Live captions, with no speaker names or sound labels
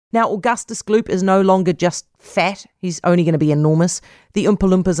Now, Augustus Gloop is no longer just fat. He's only going to be enormous. The Oompa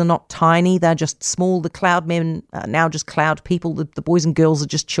Loompas are not tiny. They're just small. The cloud men are now just cloud people. The boys and girls are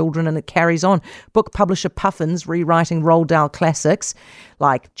just children, and it carries on. Book publisher Puffin's rewriting Roald Dahl classics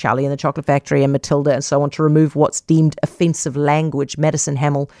like Charlie and the Chocolate Factory and Matilda and so on to remove what's deemed offensive language. Madison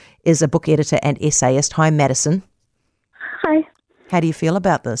Hamill is a book editor and essayist. Hi, Madison. Hi. How do you feel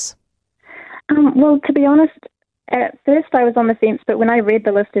about this? Well, to be honest, at first I was on the fence, but when I read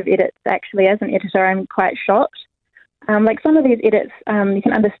the list of edits, actually, as an editor, I'm quite shocked. Like some of these edits, you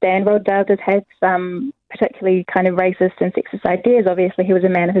can understand Roald Dahl does have some particularly kind of racist and sexist ideas. Obviously, he was a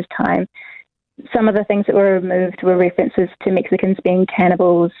man of his time. Some of the things that were removed were references to Mexicans being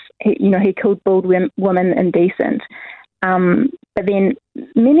cannibals. He called bald women indecent. But then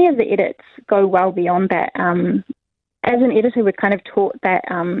many of the edits go well beyond that. As an editor, we're kind of taught that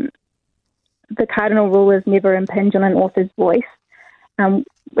the cardinal rule is never impinge on an author's voice,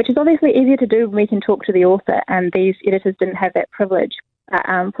 which is obviously easier to do when we can talk to the author, and these editors didn't have that privilege.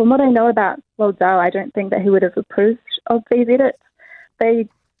 From what I know about Roald Dahl, I don't think that he would have approved of these edits. They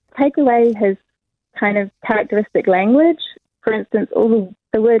take away his kind of characteristic language. For instance, all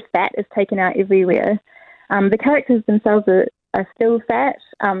the word fat is taken out everywhere. The characters themselves are still fat,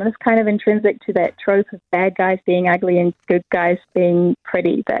 and it's kind of intrinsic to that trope of bad guys being ugly and good guys being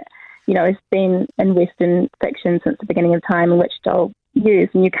pretty that it's been in Western fiction since the beginning of time, in which Dahl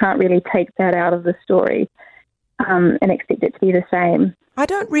used, and you can't really take that out of the story and expect it to be the same. I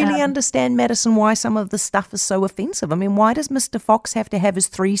don't really understand, Madison, why some of the stuff is so offensive. I mean, why does Mr. Fox have to have his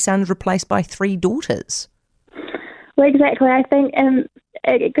 3 sons replaced by 3 daughters? Well, exactly. I think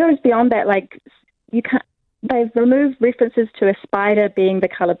it goes beyond that. Like, you can't. They've removed references to a spider being the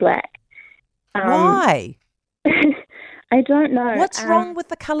colour black. Why? I don't know. What's wrong with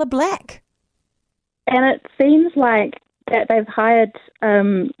the colour black? And it seems like that they've hired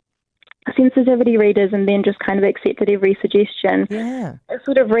sensitivity readers and then just kind of accepted every suggestion. Yeah. It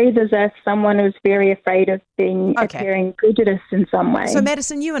sort of reads as if someone was very afraid of appearing prejudiced in some way. So,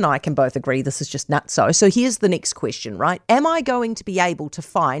 Madison, you and I can both agree this is just nutso. So here's the next question, right? Am I going to be able to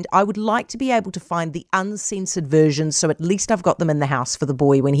find, I would like to be able to find the uncensored versions, so at least I've got them in the house for the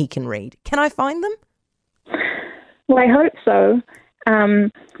boy when he can read. Can I find them? Well, I hope so.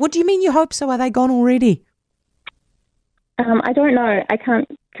 What do you mean you hope so? Are they gone already? I don't know. I can't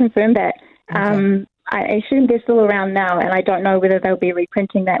confirm that. Okay. I assume they're still around now, and I don't know whether they'll be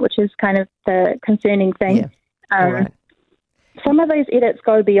reprinting that, which is kind of the concerning thing. Yeah. Right. Some of those edits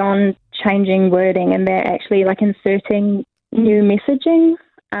go beyond changing wording, and they're actually like inserting new messaging.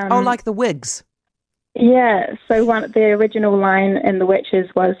 Like the wigs? Yeah. So the original line in The Witches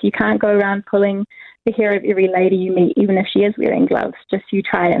was, "You can't go around pulling the hair of every lady you meet, even if she is wearing gloves. Just you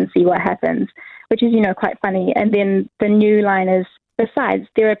try it and see what happens," which is, quite funny. And then the new line is, "Besides,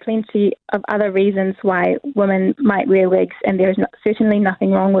 there are plenty of other reasons why women might wear wigs, and there is certainly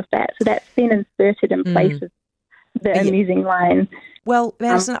nothing wrong with that." So that's been inserted in place of the amusing line. Well,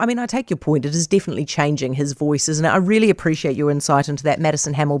 Madison, I take your point. It is definitely changing his voice, isn't it? I really appreciate your insight into that.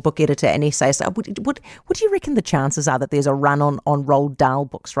 Madison Hamill, book editor and essayist. What do you reckon the chances are that there's a run on Roald Dahl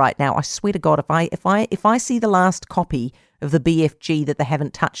books right now? I swear to God, if I see the last copy of the BFG that they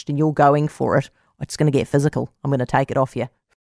haven't touched and you're going for it, it's going to get physical. I'm going to take it off you.